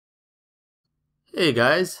Hey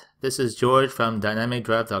guys, this is George from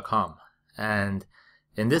dynamicdrive.com, and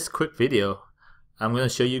in this quick video I'm going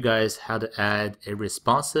to show you guys how to add a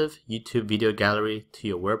responsive YouTube video gallery to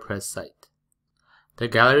your WordPress site. The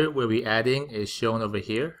gallery we'll be adding is shown over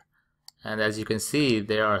here, and as you can see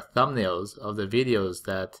there are thumbnails of the videos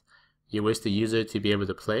that you wish the user to be able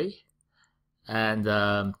to play, and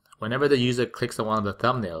whenever the user clicks on one of the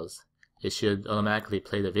thumbnails it should automatically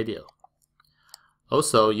play the video.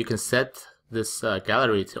 Also, you can set this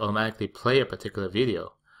gallery to automatically play a particular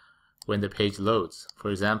video when the page loads.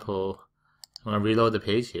 For example, I'm going to reload the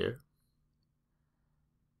page here,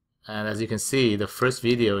 and as you can see the first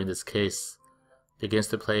video in this case begins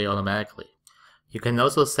to play automatically. You can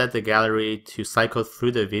also set the gallery to cycle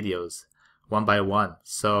through the videos one by one,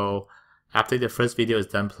 so after the first video is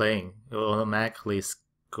done playing it will automatically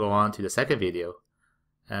go on to the second video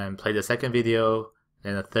and play the second video,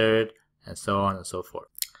 then the third, and so on and so forth.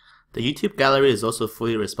 The YouTube gallery is also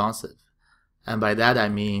fully responsive, and by that I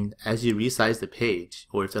mean as you resize the page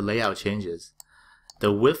or if the layout changes, the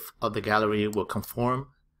width of the gallery will conform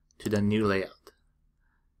to the new layout.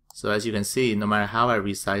 So as you can see, no matter how I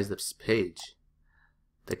resize this page,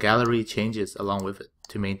 the gallery changes along with it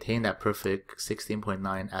to maintain that perfect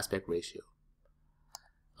 16:9 aspect ratio.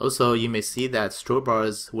 Also, you may see that strobe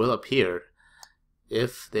bars will appear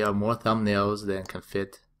if there are more thumbnails than can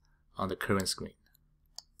fit on the current screen.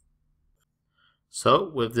 So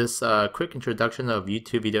with this quick introduction of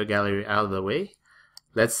YouTube Video Gallery out of the way,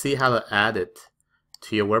 let's see how to add it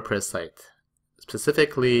to your WordPress site,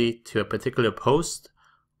 specifically to a particular post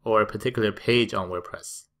or a particular page on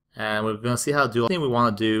WordPress. And we're going to see how to do it. The thing we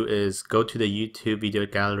want to do is go to the YouTube Video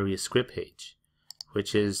Gallery script page,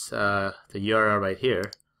 which is the URL right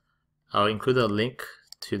here. I'll include a link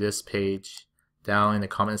to this page down in the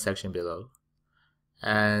comment section below.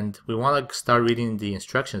 And we want to start reading the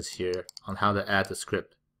instructions here on how to add the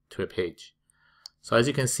script to a page. So as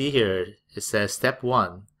you can see here, it says step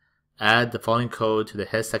 1, add the following code to the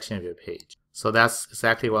head section of your page. So that's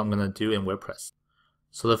exactly what I'm going to do in WordPress.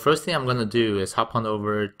 So the first thing I'm going to do is hop on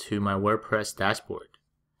over to my WordPress dashboard.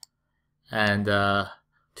 And to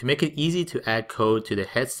make it easy to add code to the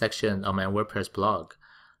head section of my WordPress blog,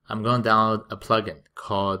 I'm going to download a plugin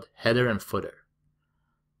called Header and Footer.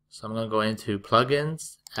 So I'm going to go into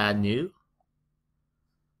Plugins, Add New.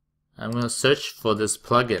 I'm going to search for this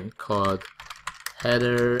plugin called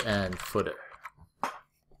Header and Footer.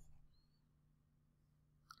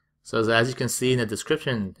 So as you can see in the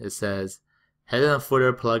description, it says Header and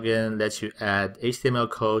Footer plugin lets you add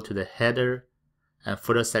HTML code to the header and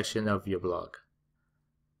footer section of your blog.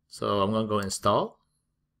 So I'm going to go install.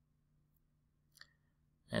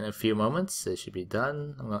 In a few moments it should be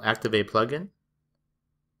done. I'm going to activate plugin.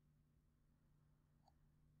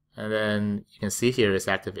 And then you can see here it's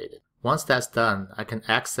activated. Once that's done, I can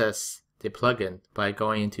access the plugin by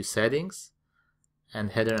going into Settings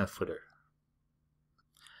and Header and Footer.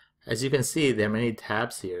 As you can see, there are many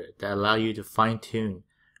tabs here that allow you to fine-tune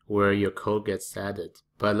where your code gets added.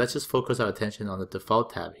 But let's just focus our attention on the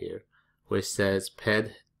default tab here, which says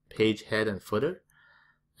Page Head and Footer,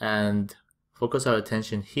 and focus our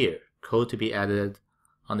attention here, code to be added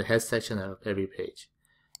on the head section of every page.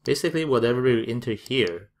 Basically, whatever we enter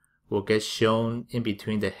here will get shown in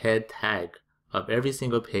between the head tag of every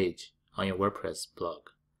single page on your WordPress blog.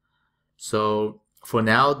 So for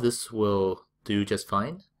now, this will do just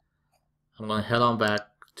fine. I'm going to head on back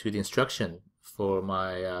to the instruction for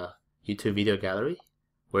my YouTube video gallery,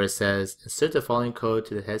 where it says insert the following code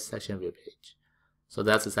to the head section of your page. So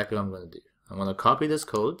that's exactly what I'm going to do. I'm going to copy this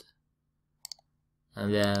code,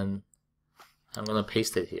 and then I'm going to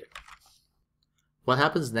paste it here. What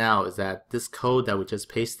happens now is that this code that we just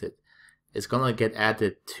pasted is going to get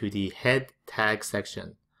added to the head tag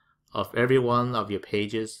section of every one of your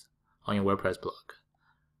pages on your WordPress blog.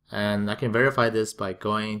 And I can verify this by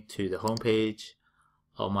going to the home page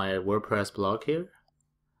of my WordPress blog here.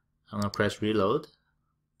 I'm going to press reload.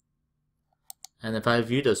 And if I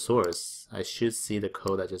view the source, I should see the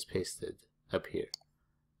code I just pasted up here.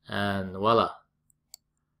 And voila!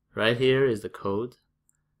 Right here is the code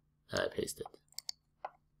that I pasted.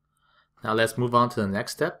 Now let's move on to the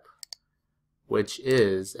next step, which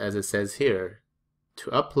is, as it says here,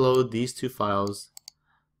 to upload these two files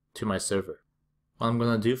to my server. What I'm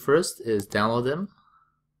going to do first is download them,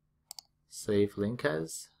 save link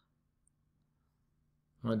as.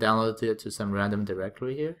 I'm going to download it to some random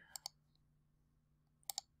directory here.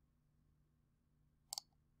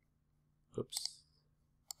 Oops,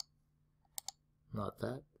 not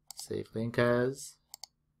that. Save link as.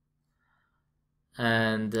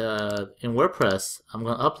 And in WordPress, I'm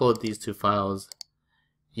going to upload these two files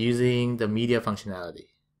using the media functionality.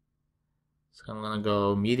 So I'm going to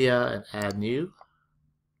go media and add new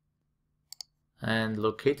and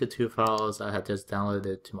locate the two files I had just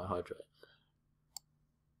downloaded to my hard drive.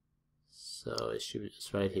 So it should be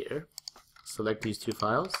just right here. Select these two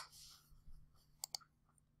files.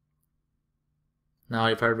 Now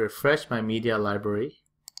if I refresh my media library,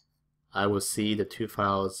 I will see the two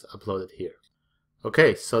files uploaded here.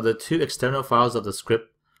 Okay, so the two external files of the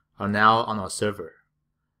script are now on our server.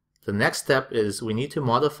 The next step is we need to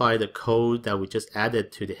modify the code that we just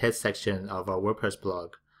added to the head section of our WordPress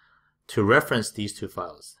blog to reference these two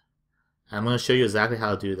files. I'm going to show you exactly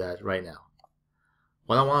how to do that right now.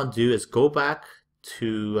 What I want to do is go back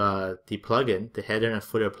to the plugin, the header and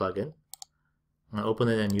footer plugin. I'm going to open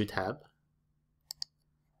it in a new tab.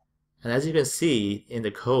 And as you can see in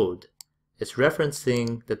the code, it's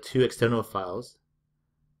referencing the two external files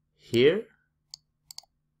here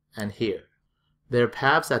and here. Their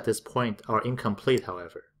paths at this point are incomplete,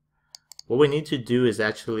 however. What we need to do is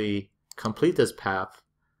actually complete this path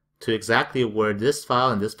to exactly where this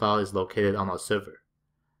file and this file is located on our server.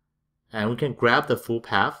 And we can grab the full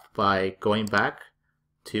path by going back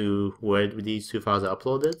to where these two files are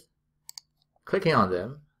uploaded, clicking on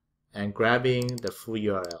them, and grabbing the full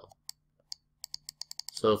URL.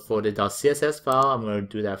 So for the .css file, I'm going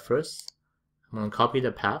to do that first. I'm going to copy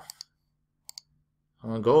the path. I'm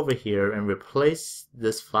going to go over here and replace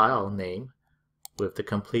this file name with the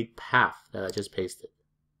complete path that I just pasted.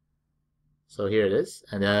 So here it is.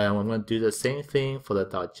 And then I'm going to do the same thing for the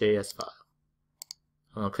 .js file.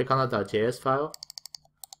 I'm going to click on the .js file,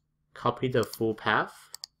 copy the full path,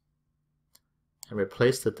 and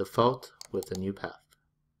replace the default with the new path.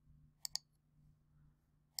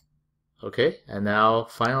 Okay, and now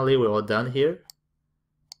finally we're all done here.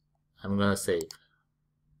 I'm going to save.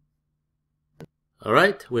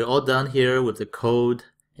 Alright, we're all done here with the code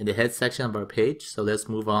in the head section of our page, so let's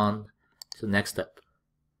move on to the next step.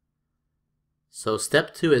 So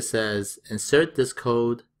step 2, it says insert this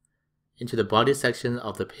code into the body section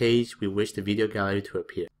of the page we wish the video gallery to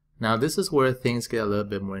appear. Now this is where things get a little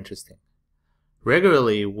bit more interesting.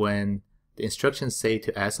 Regularly when the instructions say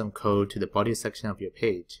to add some code to the body section of your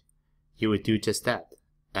page, you would do just that.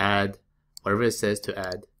 Add whatever it says to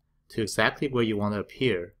add to exactly where you want to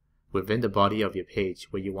appear within the body of your page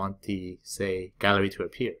where you want the, say, gallery to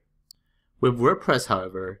appear. With WordPress,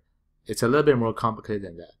 however, it's a little bit more complicated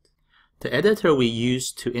than that. The editor we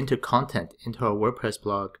use to enter content into our WordPress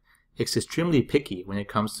blog is extremely picky when it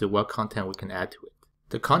comes to what content we can add to it.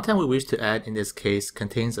 The content we wish to add in this case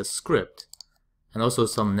contains a script and also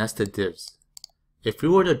some nested divs. If we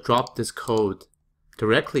were to drop this code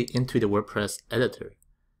directly into the WordPress editor,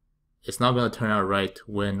 it's not going to turn out right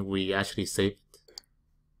when we actually save it.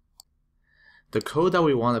 The code that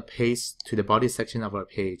we want to paste to the body section of our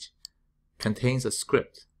page contains a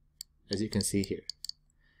script, as you can see here.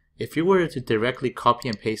 If you were to directly copy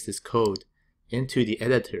and paste this code into the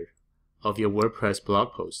editor of your WordPress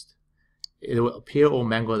blog post, it will appear all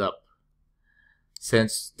mangled up,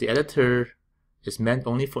 since the editor is meant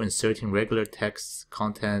only for inserting regular text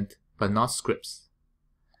content but not scripts.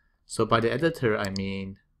 So by the editor I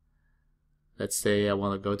mean, let's say I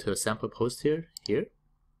want to go to a sample post here.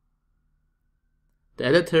 The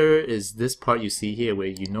editor is this part you see here where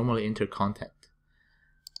you normally enter content.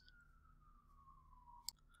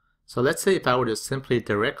 So let's say if I were to simply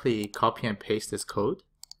directly copy and paste this code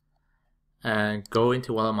and go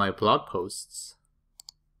into one of my blog posts.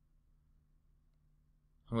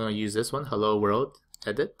 I'm going to use this one, hello world,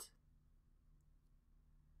 edit.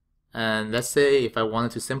 And let's say if I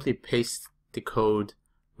wanted to simply paste the code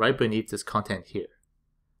right beneath this content here.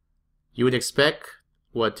 You would expect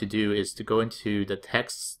what to do is to go into the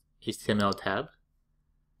text HTML tab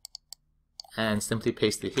and simply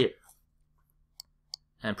paste it here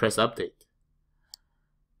and press update.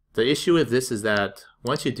 The issue with this is that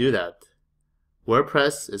once you do that,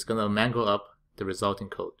 WordPress is going to mangle up the resulting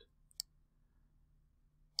code.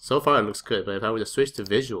 So far it looks good, but if I were to switch to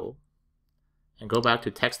visual and go back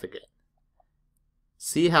to text again,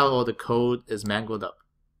 see how all the code is mangled up.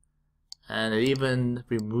 And it even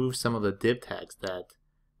removes some of the div tags that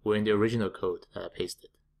were in the original code that I pasted.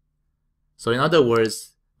 So in other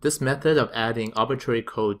words, this method of adding arbitrary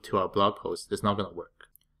code to our blog post is not going to work.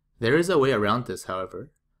 There is a way around this, however,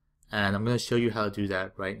 and I'm going to show you how to do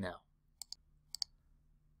that right now.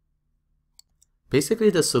 Basically,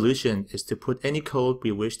 the solution is to put any code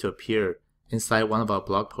we wish to appear inside one of our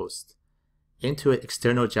blog posts into an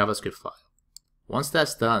external JavaScript file. Once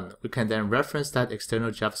that's done, we can then reference that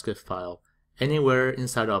external JavaScript file anywhere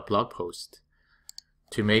inside our blog post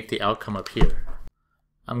to make the outcome appear.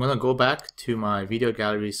 I'm going to go back to my video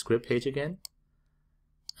gallery script page again.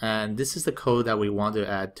 And this is the code that we want to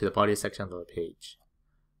add to the body section of the page.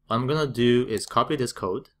 What I'm going to do is copy this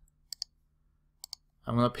code.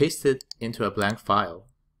 I'm going to paste it into a blank file.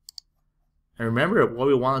 And remember, what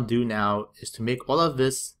we want to do now is to make all of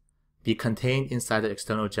this be contained inside the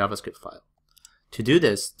external JavaScript file. To do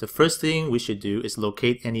this, the first thing we should do is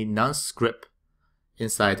locate any non-script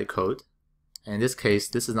inside the code. And in this case,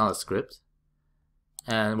 this is not a script.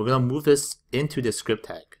 And we're going to move this into the script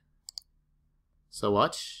tag. So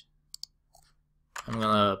watch. I'm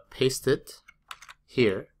going to paste it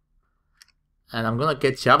here. And I'm going to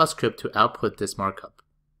get JavaScript to output this markup.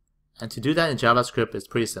 And to do that in JavaScript is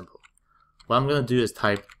pretty simple. What I'm going to do is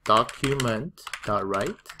type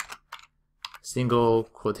document.write, single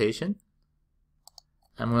quotation.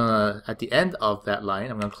 I'm going to, at the end of that line,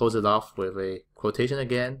 I'm going to close it off with a quotation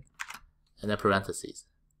again, and then parentheses.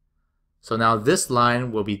 So now this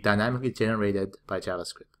line will be dynamically generated by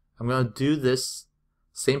JavaScript. I'm going to do this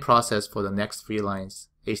same process for the next 3 lines,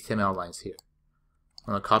 HTML lines here.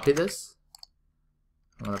 I'm going to copy this.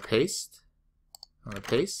 I'm going to paste. I'm going to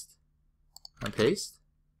paste. And paste.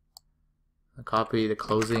 And copy the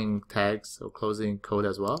closing tags or closing code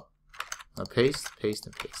as well. I'm going to paste, paste,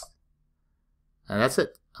 and paste. And that's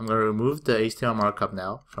it. I'm going to remove the HTML markup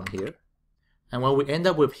now from here. And what we end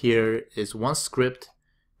up with here is one script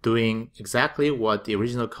doing exactly what the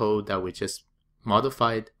original code that we just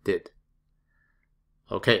modified did.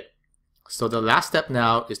 Okay, so the last step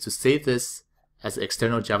now is to save this as an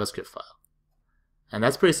external JavaScript file. And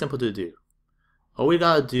that's pretty simple to do. All we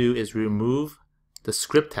gotta do is remove the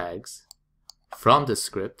script tags from the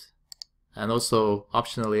script, and also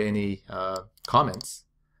optionally any comments.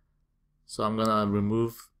 So I'm gonna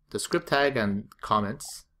remove the script tag and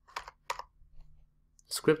comments,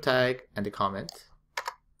 script tag and the comment.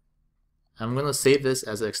 I'm gonna save this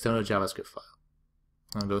as an external JavaScript file.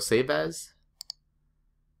 I'm gonna go save as,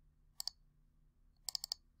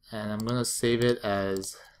 and I'm gonna save it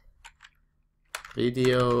as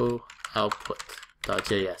video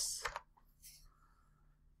output.js.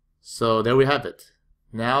 So there we have it.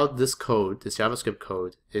 Now this code, this JavaScript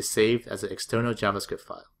code, is saved as an external JavaScript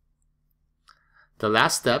file. The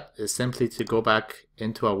last step is simply to go back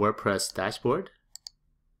into our WordPress dashboard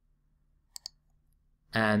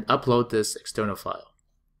and upload this external file.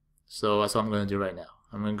 So that's what I'm going to do right now.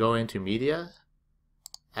 I'm going to go into Media,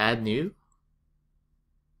 Add New,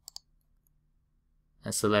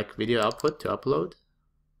 and select Video Output to upload.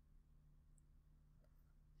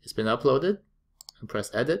 It's been uploaded, and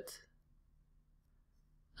press Edit.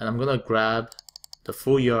 And I'm going to grab the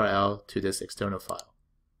full URL to this external file.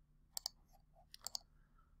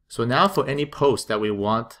 So now for any post that we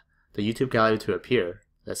want the YouTube gallery to appear,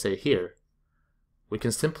 let's say here, we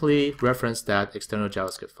can simply reference that external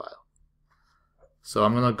JavaScript file. So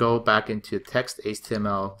I'm going to go back into text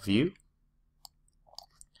HTML view,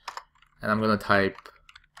 and I'm going to type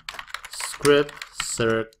script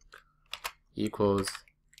circ equals,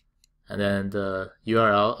 and then the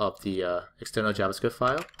URL of the external JavaScript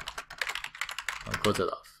file. I'll close it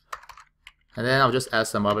off. And then I'll just add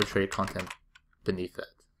some arbitrary content beneath it.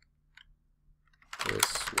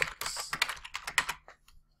 This works.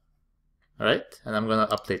 Alright, and I'm going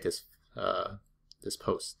to update this, this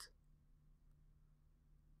post.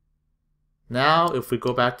 Now if we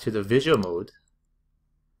go back to the visual mode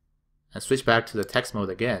and switch back to the text mode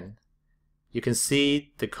again, you can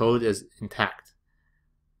see the code is intact.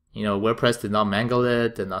 You know, WordPress did not mangle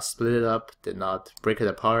it, did not split it up, did not break it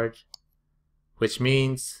apart, which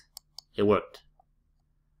means it worked.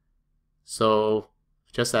 So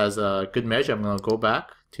just as a good measure, I'm going to go back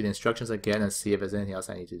to the instructions again and see if there's anything else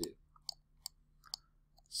I need to do.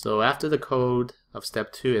 So after the code of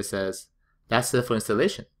step 2, it says, that's it for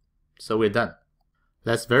installation. So we're done.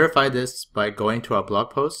 Let's verify this by going to our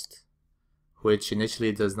blog post, which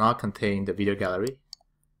initially does not contain the video gallery,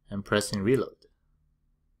 and pressing reload.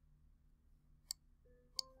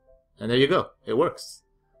 And there you go, it works.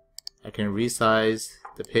 I can resize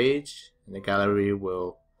the page and the gallery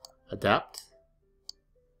will adapt.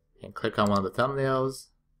 And click on one of the thumbnails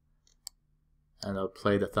and it'll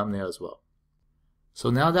play the thumbnail as well. So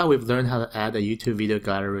now that we've learned how to add a YouTube video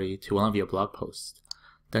gallery to one of your blog posts,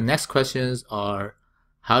 the next questions are,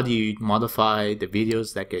 how do you modify the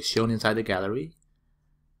videos that get shown inside the gallery?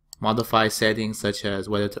 Modify settings such as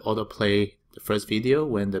whether to autoplay the first video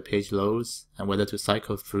when the page loads and whether to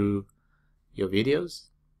cycle through your videos.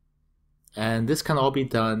 And this can all be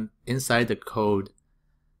done inside the code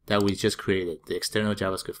that we just created, the external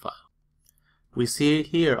JavaScript file. We see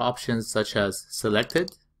here options such as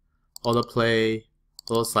selected, autoplay,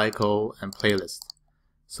 autocycle, and playlist.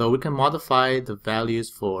 So we can modify the values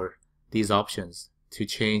for these options to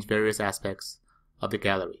change various aspects of the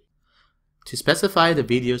gallery. To specify the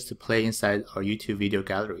videos to play inside our YouTube video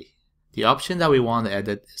gallery, the option that we want to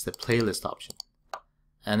edit is the playlist option.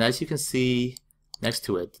 And as you can see next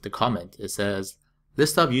to it, the comment, it says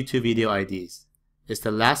list of YouTube video IDs. It's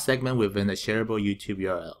the last segment within a shareable YouTube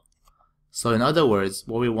URL. So in other words,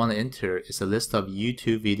 what we want to enter is a list of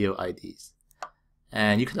YouTube video IDs.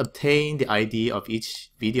 And you can obtain the ID of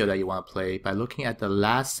each video that you want to play by looking at the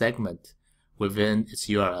last segment within its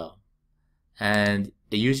URL. And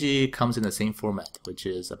it usually comes in the same format, which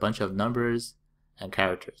is a bunch of numbers and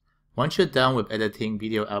characters. Once you're done with editing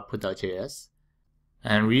video output.js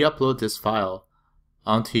and re-upload this file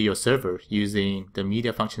onto your server using the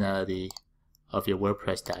media functionality of your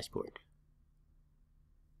WordPress dashboard.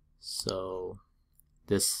 So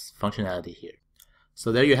this functionality here.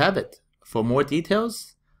 So there you have it. For more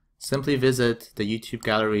details, simply visit the YouTube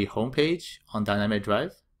Gallery homepage on Dynamic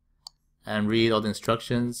Drive and read all the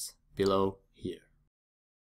instructions below